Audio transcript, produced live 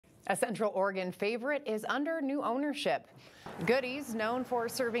A Central Oregon favorite is under new ownership. Goody's, known for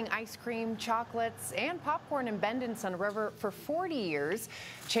serving ice cream, chocolates, and popcorn in Bend and Sun River for 40 years,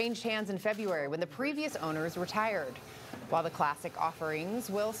 changed hands in February when the previous owners retired. While the classic offerings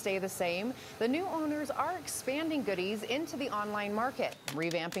will stay the same, the new owners are expanding Goody's into the online market,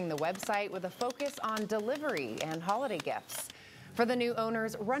 revamping the website with a focus on delivery and holiday gifts. For the new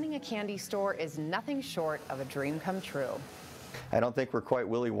owners, running a candy store is nothing short of a dream come true. I don't think we're quite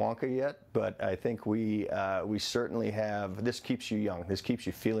Willy Wonka yet, but I think we certainly have. This keeps you young. This keeps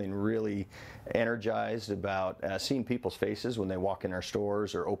you feeling really energized about seeing people's faces when they walk in our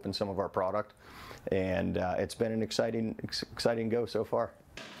stores or open some of our product, and it's been an exciting go so far.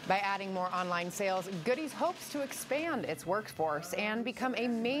 By adding more online sales, Goody's hopes to expand its workforce and become a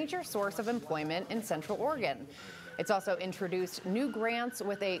major source of employment in Central Oregon. It's also introduced new grants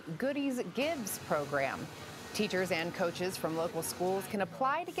with a Goody's Gives program. Teachers and coaches from local schools can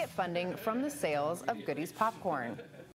apply to get funding from the sales of Goody's popcorn.